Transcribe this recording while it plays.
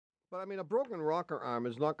But I mean, a broken rocker arm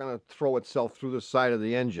is not going to throw itself through the side of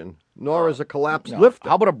the engine, nor is a collapsed lifter.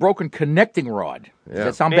 How about a broken connecting rod? Does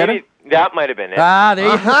that sound Maybe better? that might have been it. There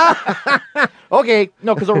you go. Okay,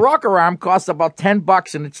 no, because a rocker arm costs about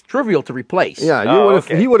 $10, and it's trivial to replace. Yeah,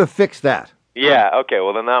 he would have fixed that. Yeah, okay,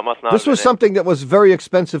 well then that must not This have been was it. something that was very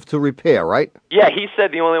expensive to repair, right? Yeah, he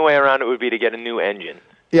said the only way around it would be to get a new engine.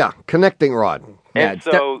 Yeah, connecting rod. And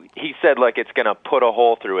so he said, like, it's going to put a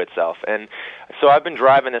hole through itself. And so I've been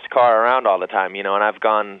driving this car around all the time, and I've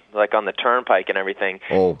gone, like, on the turnpike and everything.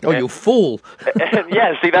 Oh, you fool.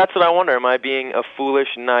 Yeah, see, that's what I wonder. Am I being a foolish,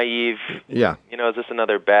 naive, is this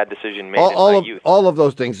another bad decision made in my youth? All of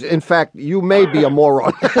those things. In fact, you may be a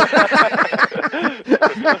moron.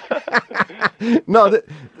 No,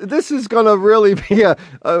 this is going to really be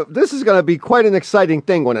this is going to be quite an exciting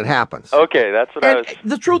thing when it happens. Okay, that's what I was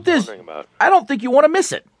the truth is, about. I don't think you want to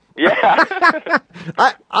miss it. Yeah.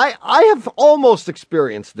 I have almost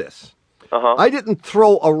experienced this. I didn't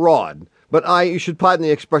throw a rod, but you should pardon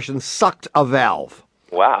the expression, sucked a valve.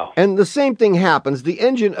 Wow. And the same thing happens. The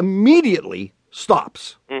engine immediately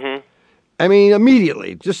stops. Mm-hmm. I mean,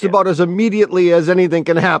 immediately, just about as immediately as anything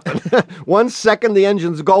can happen. 1 second, the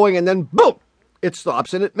engine's going, and then boom, it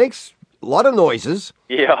stops, and it makes a lot of noises.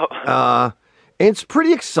 Yeah. And it's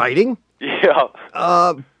pretty exciting. Yeah.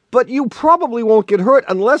 But you probably won't get hurt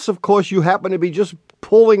unless, of course, you happen to be just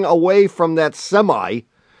pulling away from that semi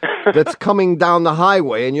that's coming down the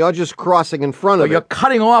highway, and you're just crossing in front of it. You're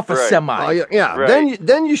cutting off a semi. Right.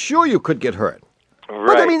 Then you sure you could get hurt. Right.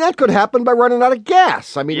 But, I mean, that could happen by running out of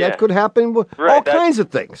gas. I mean, that could happen with all kinds of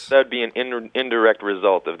things. That would be an indirect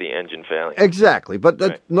result of the engine failing. Exactly.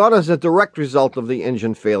 But not as a direct result of the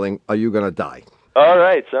engine failing are you going to die. All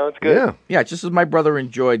right. Sounds good. Yeah, just as my brother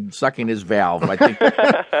enjoyed sucking his valve, I think.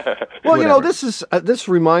 Well, this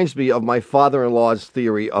reminds me of my father-in-law's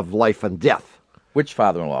theory of life and death. Which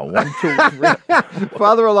father-in-law? 1, 2, 3?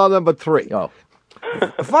 Father-in-law number 3. Oh.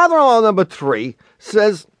 Father-in-law number 3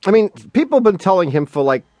 says, I mean, people have been telling him for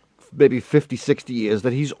like maybe 50, 60 years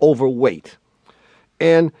that he's overweight.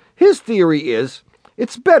 And his theory is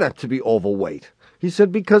it's better to be overweight. He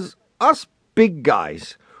said, because us big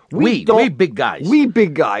guys, we big guys,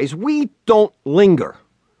 we don't linger.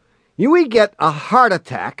 We get a heart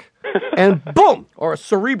attack and boom. Or a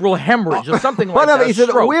cerebral hemorrhage or something like whatever. that. He said,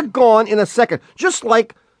 we're gone in a second. Just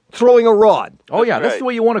like throwing a rod. Oh, yeah, that's the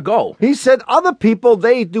way you want to go. He said other people,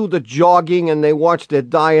 they do the jogging and they watch their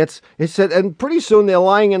diets. He said, and pretty soon they're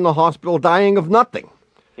lying in the hospital dying of nothing.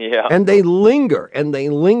 Yeah. And they linger, and they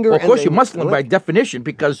linger. Well, of course, you must linger by definition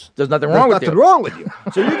because there's nothing wrong with you. There's nothing wrong with you.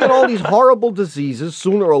 So you get all these horrible diseases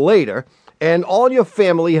sooner or later, and all your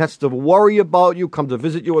family has to worry about you, come to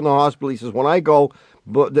visit you in the hospital. He says, when I go,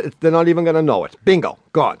 they're not even going to know it. Bingo,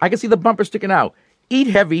 gone. I can see the bumper sticking out. Eat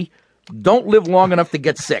heavy. Don't live long enough to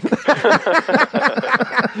get sick.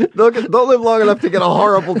 Don't live long enough to get a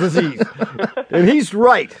horrible disease. And he's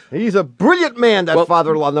right. He's a brilliant man, that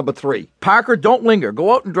father-in-law number 3. Parker, don't linger.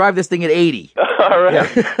 Go out and drive this thing at 80. All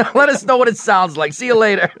right. Yeah. Let us know what it sounds like. See you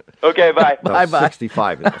later. Okay, bye. Bye-bye.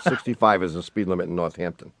 65 is the speed limit in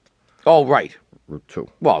Northampton. Oh, right. Route 2.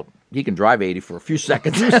 Well, he can drive 80 for a few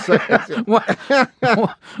seconds.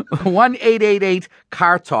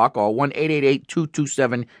 1-888-CAR TALK or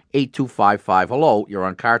 1-888-227-8255. Hello, you're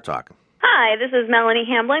on Car Talk. Hi, this is Melanie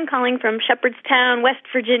Hamblin calling from Shepherdstown, West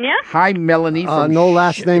Virginia. Hi, Melanie. No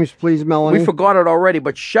last names, please, Melanie. We forgot it already,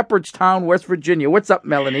 but Shepherdstown, West Virginia. What's up,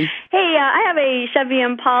 Melanie? Hey, I have a Chevy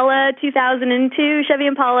Impala 2002 Chevy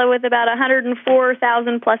Impala with about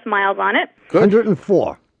 104,000 plus miles on it. Good.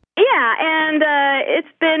 104. Yeah, and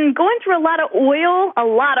it's been going through a lot of oil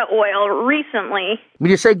recently.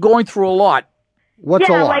 When you say going through a lot, what's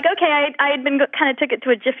a lot? Yeah, like, okay, I had been kind of took it to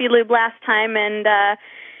a Jiffy Lube last time, and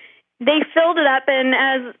they filled it up, and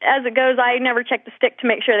as it goes, I never check the stick to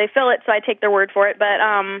make sure they fill it, so I take their word for it. But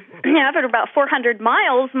after about 400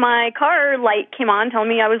 miles, my car light came on telling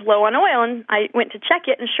me I was low on oil, and I went to check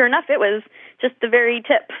it, and sure enough, it was just the very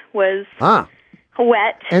tip was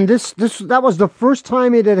wet. And that was the first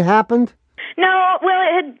time it had happened? No, well,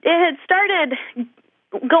 it had started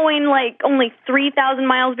going like only 3,000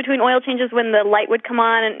 miles between oil changes when the light would come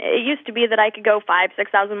on, and it used to be that I could go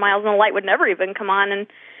 5,000-6,000 miles and the light would never even come on, and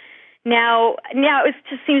now it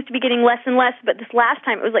just seems to be getting less and less. But this last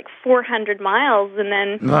time it was like 400 miles, and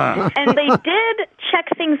then and they did check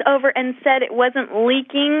things over and said it wasn't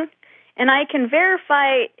leaking, and I can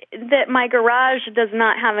verify that my garage does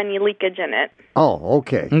not have any leakage in it. Oh,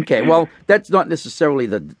 okay. Okay, well, that's not necessarily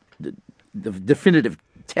the definitive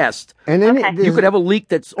test. And then you could have a leak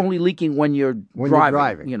that's only leaking when you're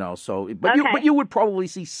driving. You know, but you would probably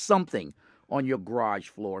see something on your garage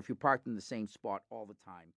floor if you parked in the same spot all the time.